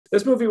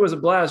This movie was a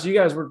blast. You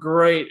guys were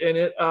great in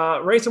it.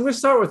 Rhys, I'm going to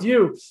start with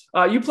you.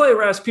 You play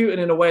Rasputin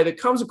in a way that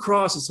comes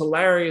across as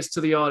hilarious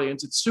to the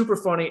audience. It's super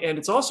funny, and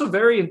it's also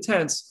very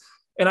intense.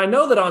 And I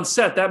know that on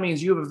set, that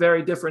means you have a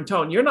very different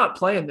tone. You're not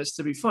playing this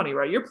to be funny,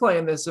 right? You're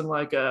playing this in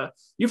like you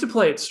have to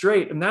play it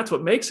straight, and that's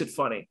what makes it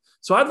funny.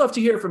 So I'd love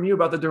to hear from you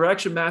about the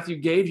direction Matthew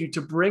gave you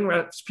to bring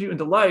Rasputin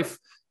to life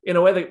in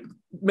a way that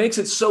makes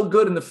it so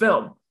good in the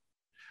film.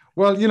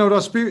 Well,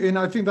 Rasputin,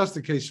 I think that's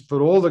the case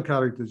for all the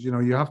characters.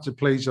 You have to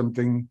play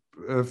something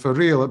for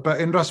real.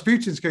 But in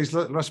Rasputin's case,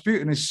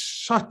 Rasputin is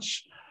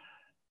such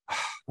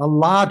a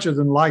larger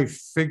than life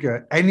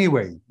figure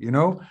anyway,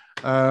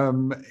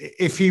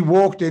 if he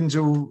walked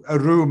into a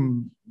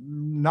room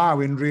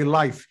now in real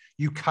life,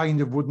 you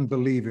kind of wouldn't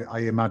believe it, I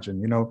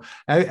imagine.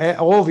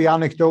 All the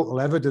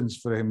anecdotal evidence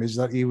for him is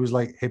that he was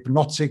like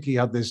hypnotic. He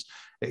had this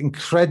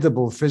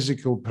incredible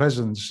physical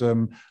presence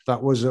that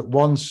was at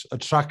once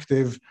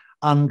attractive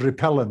and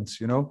repellent,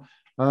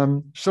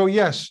 So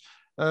yes,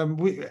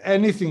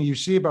 anything you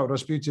see about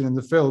Rasputin in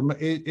the film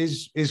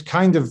is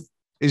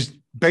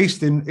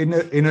based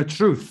in a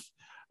truth,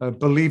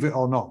 believe it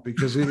or not,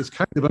 because it's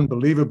kind of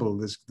unbelievable,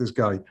 this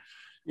guy.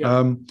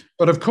 Yeah.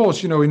 But of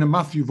course, in a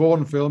Matthew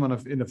Vaughn film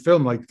and in a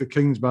film like The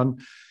Kingsman,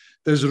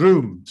 there's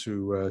room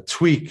to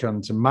tweak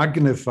and to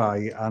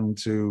magnify and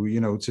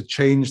to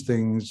change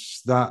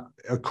things that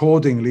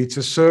accordingly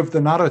to serve the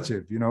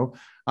narrative,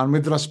 And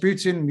with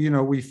Rasputin,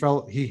 we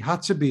felt he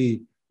had to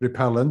be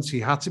repellent, he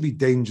had to be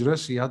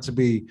dangerous, he had to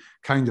be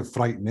kind of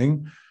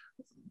frightening.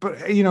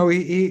 But,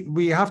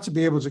 we have to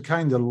be able to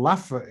kind of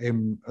laugh at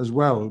him as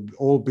well,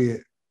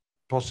 albeit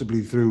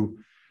possibly through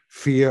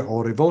fear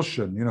or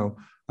revulsion,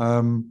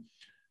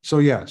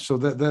 So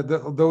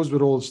those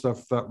were all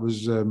stuff that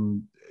was, a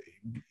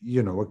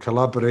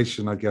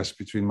collaboration, I guess,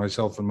 between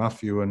myself and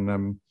Matthew.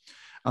 And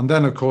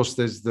then, of course,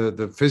 there's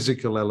the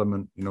physical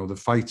element, the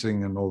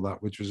fighting and all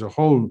that, which was a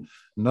whole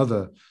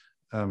another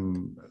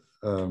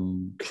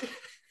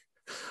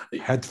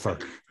head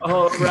fuck.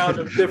 All around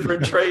a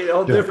different trade,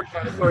 different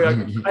kind of story.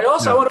 I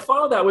also want to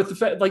follow that with the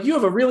fact, like, you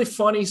have a really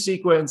funny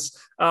sequence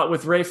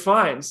with Rhys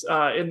Ifans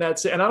in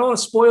that, and I don't want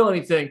to spoil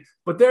anything,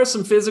 but there's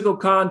some physical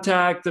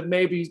contact that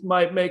maybe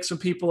might make some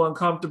people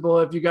uncomfortable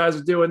if you guys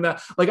are doing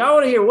that. Like, I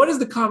want to hear, what is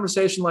the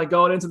conversation like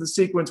going into the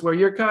sequence where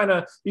you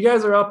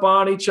guys are up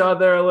on each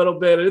other a little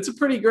bit, and it's a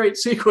pretty great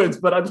sequence,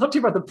 but I'd love to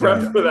hear about the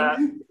prep for that.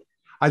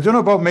 I don't know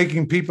about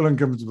making people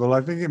uncomfortable.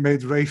 I think it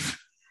made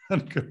Rafe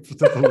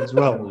uncomfortable as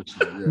well.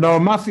 No,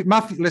 Matthew,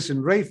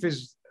 listen, Rafe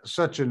is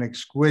such an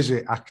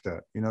exquisite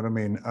actor, you know what I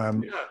mean?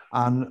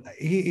 And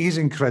he's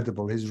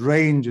incredible. His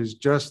range is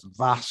just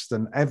vast,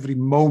 and every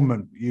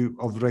moment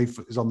of Rafe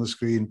is on the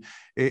screen,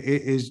 it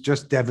is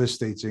just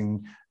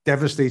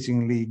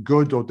devastatingly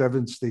good or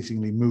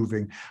devastatingly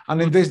moving.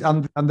 And in this,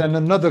 and then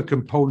another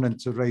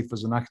component to Rafe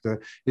as an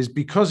actor is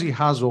because he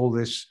has all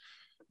this,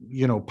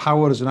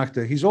 power as an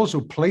actor, he's also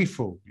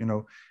playful,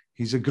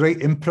 He's a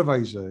great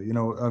improviser,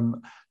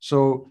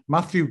 So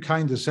Matthew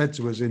kind of said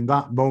to us in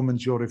that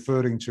moment you're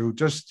referring to,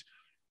 just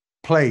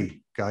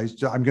play,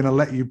 guys. I'm going to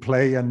let you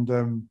play, and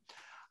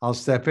I'll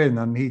step in.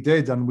 And he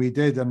did, and we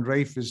did. And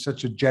Rafe is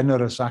such a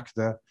generous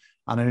actor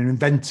and an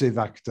inventive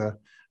actor.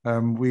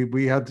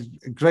 We had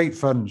great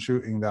fun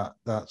shooting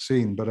that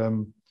scene. But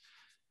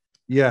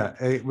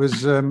it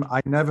was.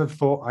 I never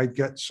thought I'd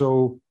get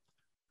so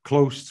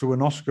close to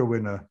an Oscar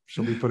winner.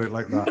 Shall we put it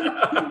like that?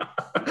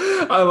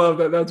 I love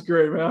that. That's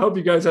great, man. I hope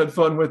you guys had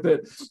fun with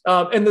it.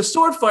 And the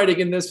sword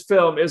fighting in this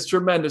film is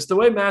tremendous. The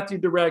way Matthew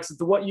directs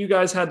it, what you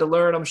guys had to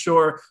learn, I'm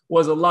sure,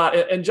 was a lot.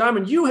 And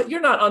Djimon,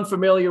 you're not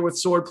unfamiliar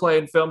with swordplay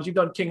in films. You've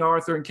done King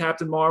Arthur and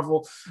Captain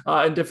Marvel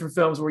and different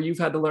films where you've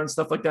had to learn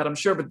stuff like that, I'm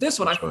sure. But this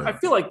one, I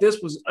feel like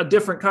this was a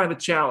different kind of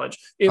challenge.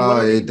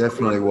 It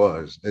definitely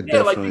was. It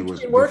definitely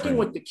was. Working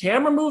with the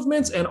camera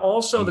movements and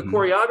also the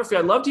choreography.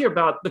 I'd love to hear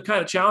about the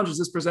kind of challenges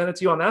this presented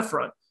to you on that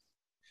front.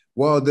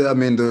 Well,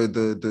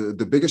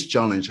 the biggest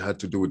challenge had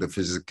to do with the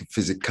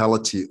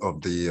physicality of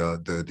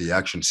the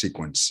action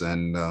sequence,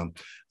 and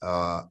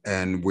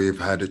we've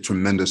had a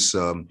tremendous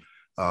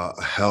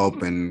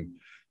help in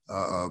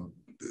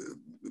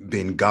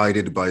being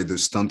guided by the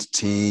stunt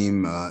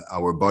team.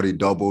 Our body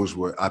doubles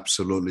were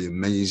absolutely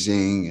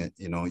amazing.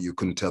 You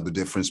couldn't tell the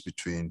difference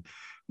between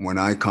when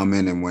I come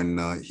in and when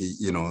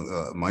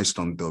my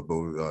stunt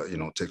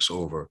double takes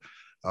over.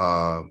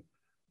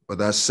 But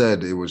that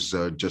said, it was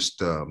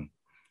just.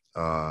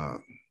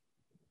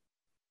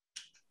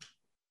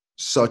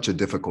 Such a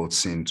difficult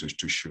scene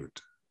to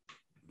shoot.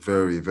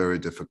 Very, very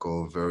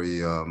difficult.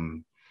 Very,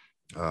 of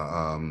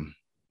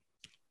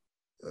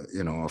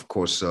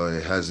course,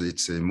 it has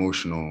its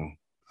emotional,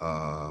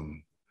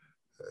 the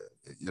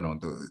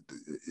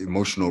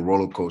emotional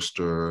roller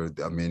coaster.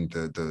 I mean,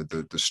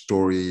 the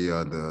story,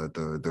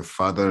 the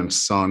father and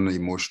son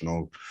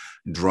emotional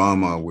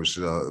drama was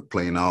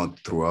playing out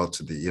throughout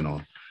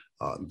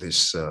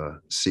this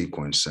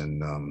sequence,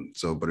 and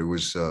but it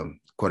was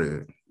quite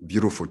a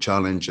beautiful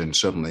challenge, and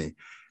certainly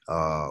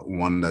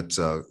one that's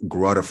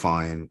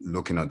gratifying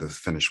looking at the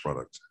finished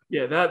product.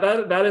 Yeah,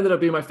 that ended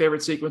up being my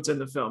favorite sequence in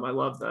the film. I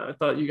love that. I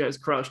thought you guys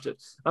crushed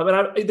it.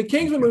 The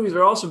Kingsman movies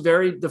are also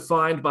very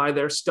defined by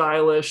their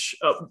stylish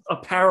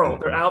apparel,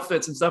 their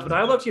outfits and stuff. And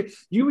I love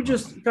you would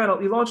just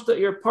you launched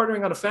you're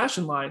partnering on a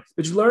fashion line.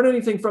 Did you learn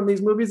anything from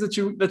these movies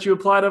that you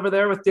applied over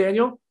there with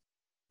Daniel?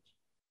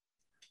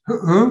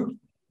 Who?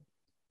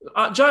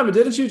 Djimon,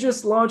 didn't you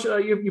just launch?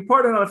 You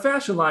partnered on a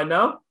fashion line,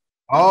 no?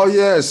 Oh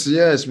yes,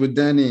 with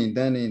Danny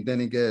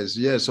Guess.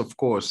 Yes, of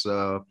course.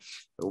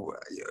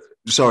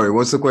 Sorry,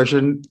 what's the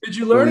question? Did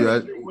you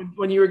learn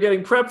when you were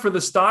getting prepped for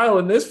the style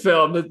in this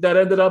film that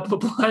ended up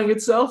applying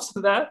itself to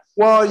that?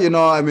 Well,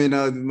 I mean,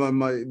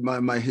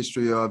 my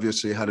history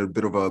obviously had a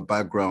bit of a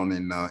background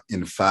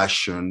in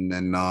fashion,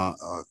 and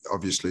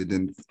obviously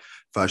did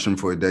fashion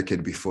for a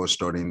decade before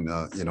starting,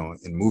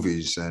 in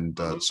movies, and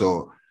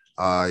so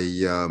I.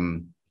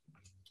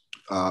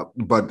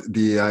 But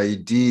the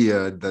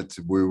idea that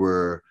we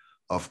were,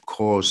 of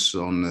course,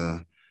 on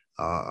the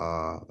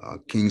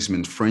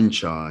Kingsman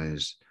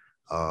franchise,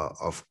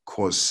 of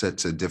course,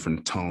 sets a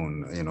different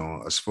tone,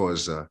 as far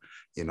as,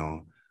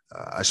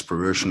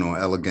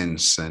 aspirational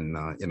elegance and,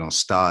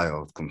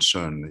 style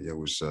concerned. It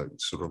was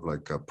sort of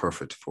like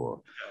perfect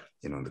for,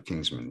 the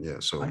Kingsman. Yeah.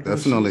 So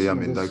definitely, I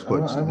mean, that's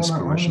quite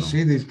inspirational. I want to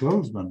see these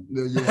clothes, man.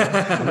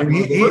 I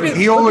mean,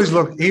 he always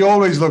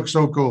looks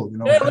so cool.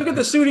 Yeah, look at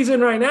the suit he's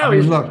in right now.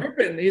 He's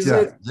dripping.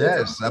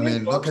 Yes. I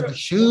mean, look at the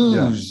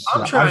shoes.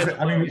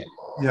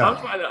 Yeah.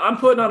 I'm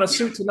putting on a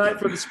suit tonight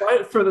for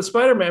the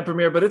Spider-Man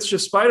premiere, but it's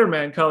just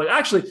Spider-Man color.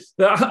 Actually,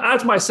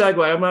 that's my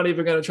segue. I'm not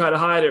even going to try to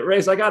hide it.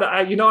 Rhys, I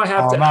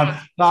have to. Man,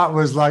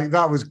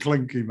 that was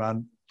clinky,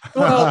 man.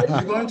 Well,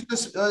 you're going to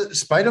the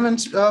Spider-Man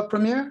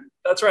premiere?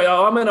 That's right.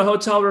 I'm in a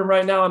hotel room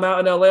right now. I'm out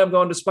in LA. I'm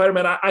going to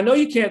Spider-Man. I know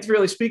you can't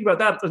really speak about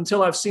that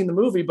until I've seen the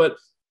movie, but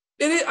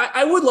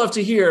I would love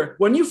to hear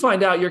when you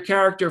find out your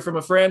character from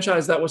a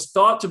franchise that was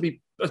thought to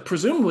be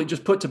presumably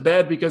just put to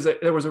bed because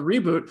there was a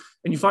reboot,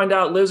 and you find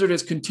out Lizard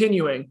is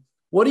continuing.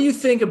 What do you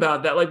think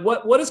about that? Like,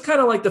 what is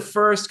kind of like the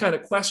first kind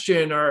of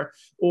question or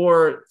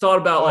thought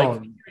about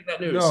hearing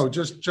that news? No,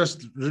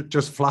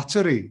 just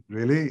flattery,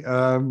 really.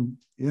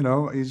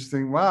 You just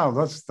think, wow,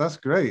 that's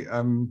great.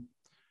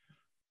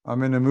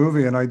 I'm in a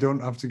movie and I don't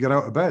have to get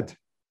out of bed.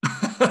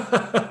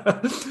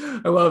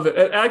 I love it.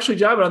 And actually,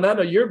 Djimon, on that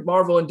note, you're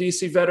Marvel and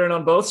DC veteran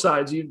on both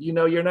sides. You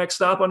know your next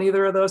stop on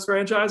either of those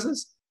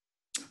franchises?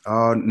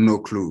 No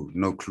clue.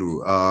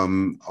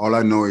 All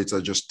I know is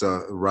I just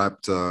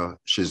wrapped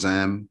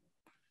Shazam,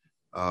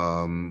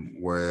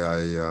 where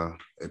I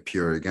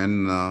appear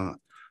again.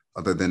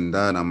 Other than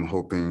that, I'm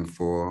hoping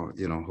for,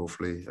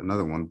 hopefully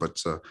another one. But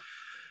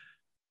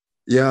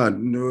we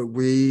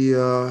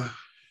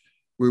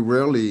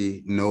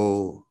rarely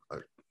know.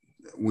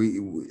 We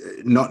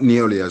not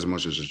nearly as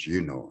much as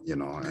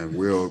and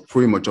we're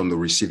pretty much on the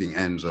receiving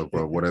ends of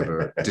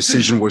whatever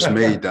decision was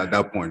made at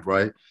that point,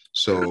 right?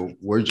 So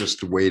we're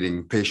just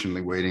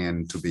patiently waiting,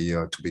 and to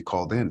be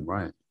called in,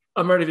 right?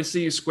 I'm ready to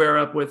see you square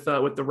up with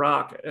The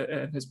Rock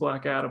and his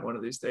Black Adam one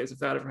of these days, if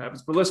that ever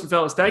happens. But listen,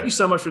 fellas, thank you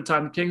so much for the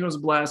time. The Kingsman was a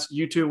blast.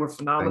 You two were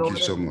phenomenal. Thank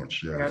you so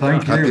much. Yeah.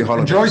 Thank you. Happy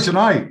holidays. Enjoy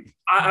tonight.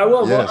 I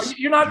will. Yes. Well,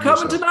 you're not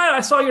coming tonight.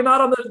 I saw you're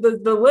not on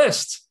the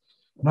list.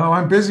 No,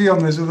 I'm busy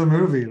on this other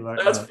movie.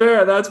 That's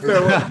fair. That's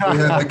fair. We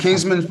have the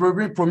Kingsman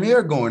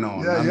premiere going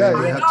on. I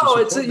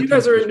know. You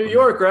guys are in New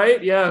York,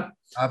 right? Yeah.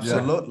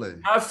 Absolutely.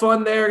 Yeah. Have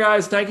fun there,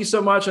 guys. Thank you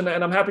so much, and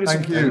I'm happy to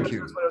Thank you.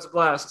 It was a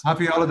blast.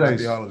 Happy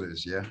holidays. Happy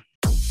holidays. Yeah.